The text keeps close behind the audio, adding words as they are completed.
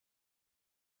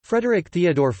Frederick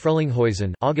Theodore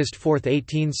Frelinghuysen (August 4,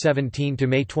 1817 to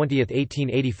May 20,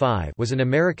 1885) was an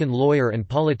American lawyer and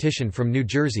politician from New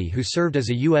Jersey who served as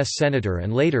a U.S. Senator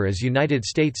and later as United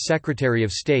States Secretary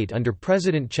of State under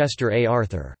President Chester A.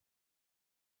 Arthur.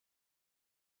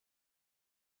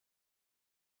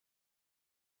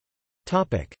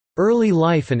 Early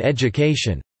life and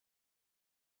education.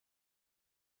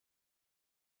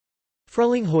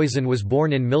 Frelinghuysen was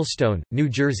born in Millstone, New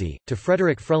Jersey, to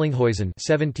Frederick Frelinghuysen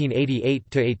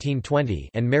 (1788–1820)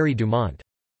 and Mary Dumont.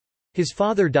 His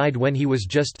father died when he was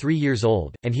just 3 years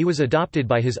old, and he was adopted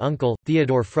by his uncle,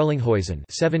 Theodore Frelinghuysen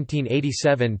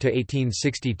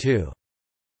 (1787–1862).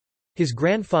 His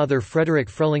grandfather Frederick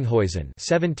Frelinghuysen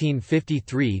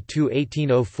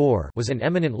 (1753–1804) was an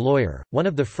eminent lawyer, one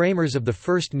of the framers of the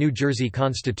first New Jersey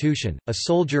Constitution, a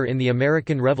soldier in the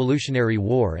American Revolutionary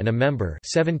War and a member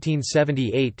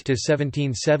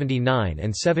 (1778–1779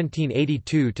 and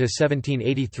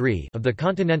 1782–1783) of the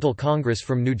Continental Congress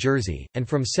from New Jersey, and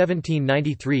from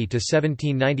 1793 to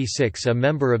 1796 a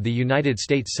member of the United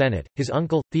States Senate. His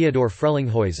uncle, Theodore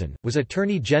Frelinghuysen, was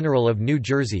Attorney General of New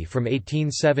Jersey from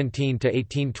 1817 to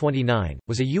 1829,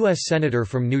 was a U.S. Senator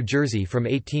from New Jersey from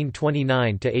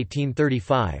 1829 to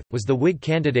 1835, was the Whig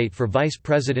candidate for Vice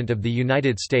President of the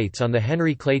United States on the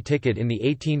Henry Clay ticket in the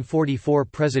 1844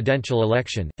 presidential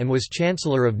election, and was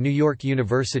Chancellor of New York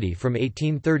University from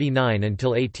 1839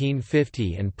 until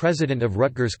 1850 and President of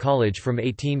Rutgers College from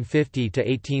 1850 to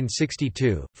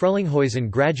 1862. Frelinghuysen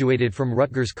graduated from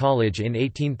Rutgers College in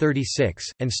 1836,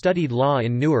 and studied law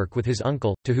in Newark with his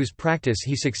uncle, to whose practice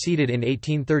he succeeded in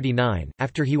 1839,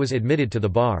 after he was admitted to the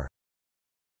bar.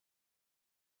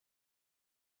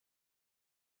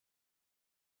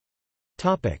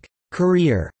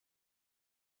 Career.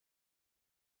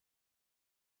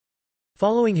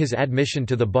 Following his admission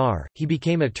to the bar, he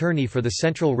became attorney for the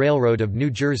Central Railroad of New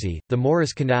Jersey, the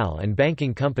Morris Canal and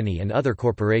Banking Company and other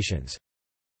corporations.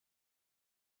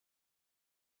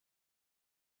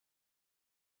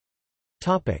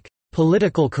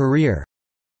 Political career.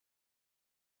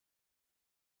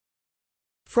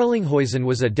 Frelinghuysen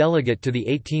was a delegate to the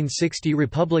 1860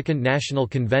 Republican National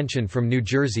Convention from New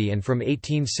Jersey and from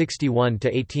 1861 to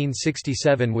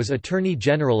 1867 was Attorney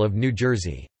General of New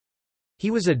Jersey.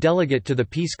 He was a delegate to the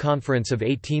Peace Conference of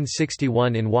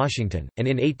 1861 in Washington, and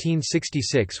in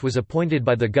 1866 was appointed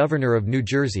by the Governor of New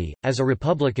Jersey, as a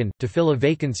Republican, to fill a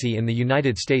vacancy in the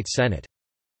United States Senate.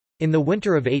 In the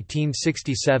winter of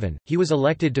 1867, he was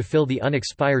elected to fill the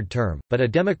unexpired term, but a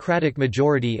Democratic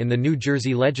majority in the New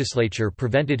Jersey legislature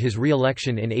prevented his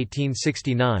re-election in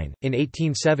 1869. In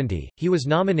 1870, he was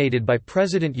nominated by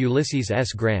President Ulysses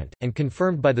S. Grant, and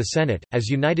confirmed by the Senate, as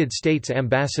United States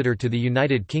Ambassador to the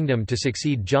United Kingdom to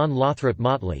succeed John Lothrop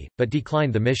Motley, but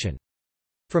declined the mission.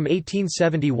 From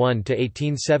 1871 to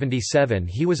 1877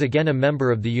 he was again a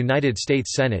member of the United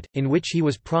States Senate, in which he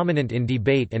was prominent in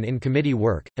debate and in committee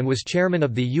work, and was chairman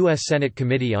of the U.S. Senate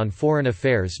Committee on Foreign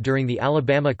Affairs during the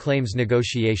Alabama claims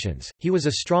negotiations. He was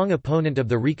a strong opponent of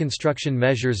the Reconstruction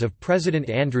measures of President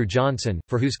Andrew Johnson,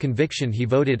 for whose conviction he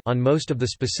voted on most of the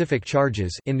specific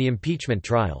charges in the impeachment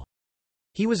trial.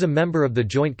 He was a member of the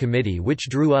Joint Committee which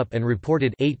drew up and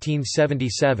reported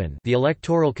 1877 the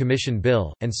Electoral Commission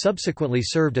Bill, and subsequently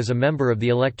served as a member of the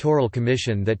Electoral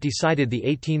Commission that decided the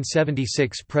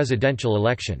 1876 presidential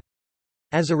election.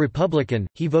 As a Republican,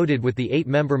 he voted with the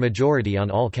 8-member majority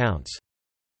on all counts.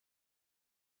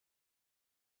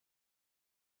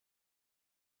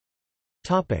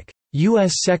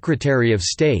 U.S. Secretary of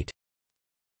State.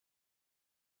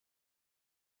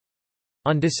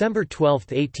 On December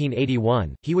 12,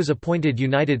 1881, he was appointed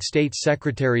United States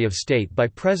Secretary of State by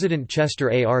President Chester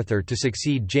A. Arthur to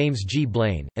succeed James G.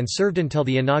 Blaine, and served until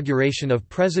the inauguration of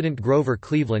President Grover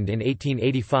Cleveland in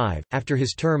 1885. After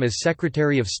his term as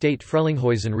Secretary of State,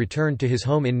 Frelinghuysen returned to his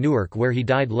home in Newark where he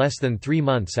died less than 3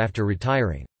 months after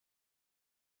retiring.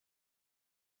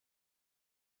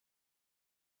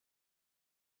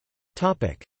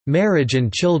 Marriage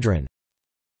and children.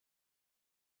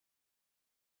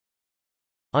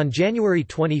 On January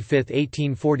 25,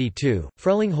 1842,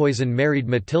 Frelinghuysen married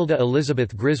Matilda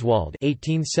Elizabeth Griswold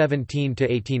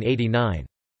 (1817–1889).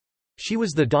 She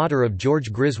was the daughter of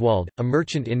George Griswold, a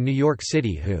merchant in New York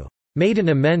City who made an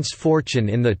immense fortune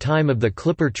in the time of the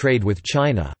clipper trade with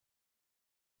China.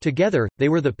 Together, they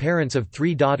were the parents of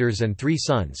 3 daughters and 3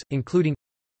 sons, including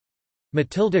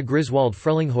Matilda Griswold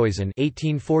Frelinghuysen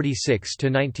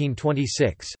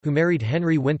 (1846–1926), who married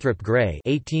Henry Winthrop Gray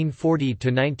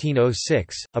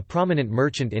 (1840–1906), a prominent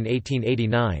merchant in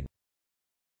 1889.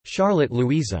 Charlotte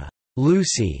Louisa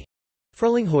Lucy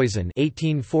Frelinghuysen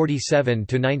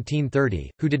 (1847–1930),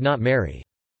 who did not marry.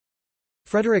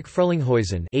 Frederick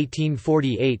Frelinghuysen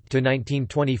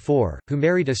 (1848–1924), who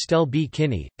married Estelle B.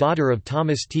 Kinney, daughter of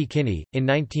Thomas T. Kinney, in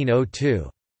 1902.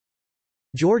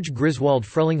 George Griswold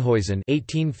Frelinghuysen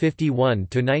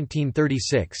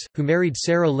 (1851–1936), who married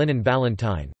Sarah Linen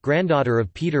Ballantyne, granddaughter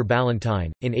of Peter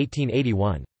Ballantyne, in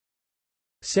 1881.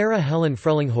 Sarah Helen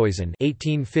Frelinghuysen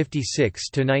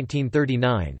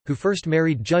 (1856–1939), who first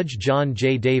married Judge John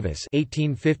J. Davis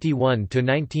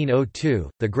 (1851–1902),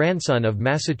 the grandson of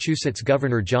Massachusetts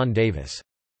Governor John Davis.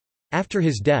 After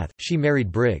his death, she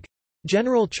married Brig.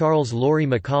 General Charles Laurie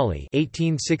Macaulay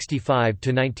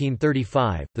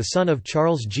 (1865–1935), the son of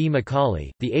Charles G.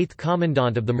 Macaulay, the 8th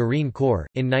Commandant of the Marine Corps,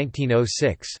 in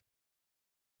 1906.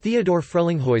 Theodore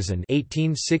Frelinghuysen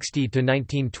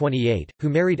 (1860–1928), who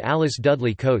married Alice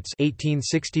Dudley Coates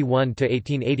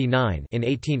 (1861–1889) in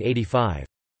 1885.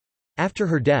 After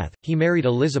her death, he married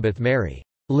Elizabeth Mary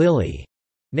Lily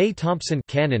née Thompson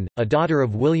Cannon, a daughter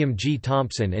of William G.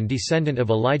 Thompson and descendant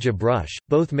of Elijah Brush,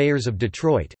 both mayors of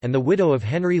Detroit, and the widow of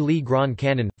Henry Lee Grawn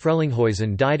Cannon.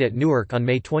 Frelinghuysen died at Newark on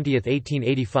May 20,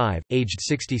 1885, aged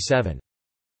 67.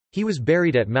 He was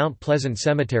buried at Mount Pleasant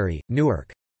Cemetery,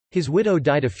 Newark. His widow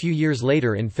died a few years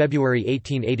later in February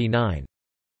 1889.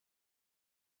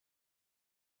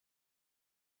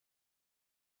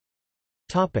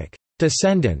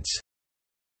 Descendants.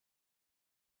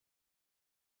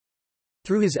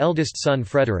 Through his eldest son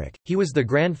Frederick, he was the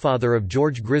grandfather of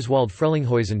George Griswold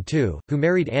Frelinghuysen II, who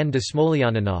married Anne de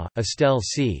Smolianina, Estelle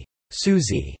C.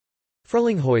 Susie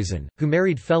Frelinghuysen, who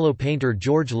married fellow painter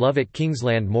George Lovett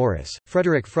Kingsland Morris,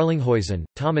 Frederick Frelinghuysen,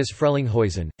 Thomas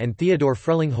Frelinghuysen, and Theodore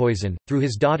Frelinghuysen, through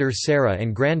his daughter Sarah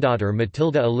and granddaughter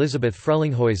Matilda Elizabeth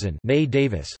Frelinghuysen née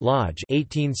Davis Lodge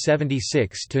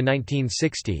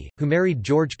 (1876–1960), who married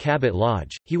George Cabot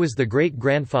Lodge. He was the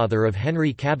great-grandfather of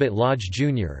Henry Cabot Lodge,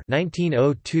 Jr.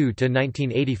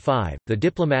 (1902–1985), the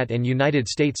diplomat and United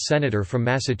States Senator from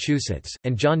Massachusetts,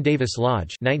 and John Davis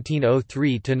Lodge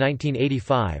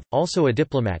 (1903–1985), also a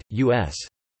diplomat, U.S.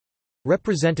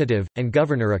 Representative, and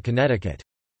Governor of Connecticut.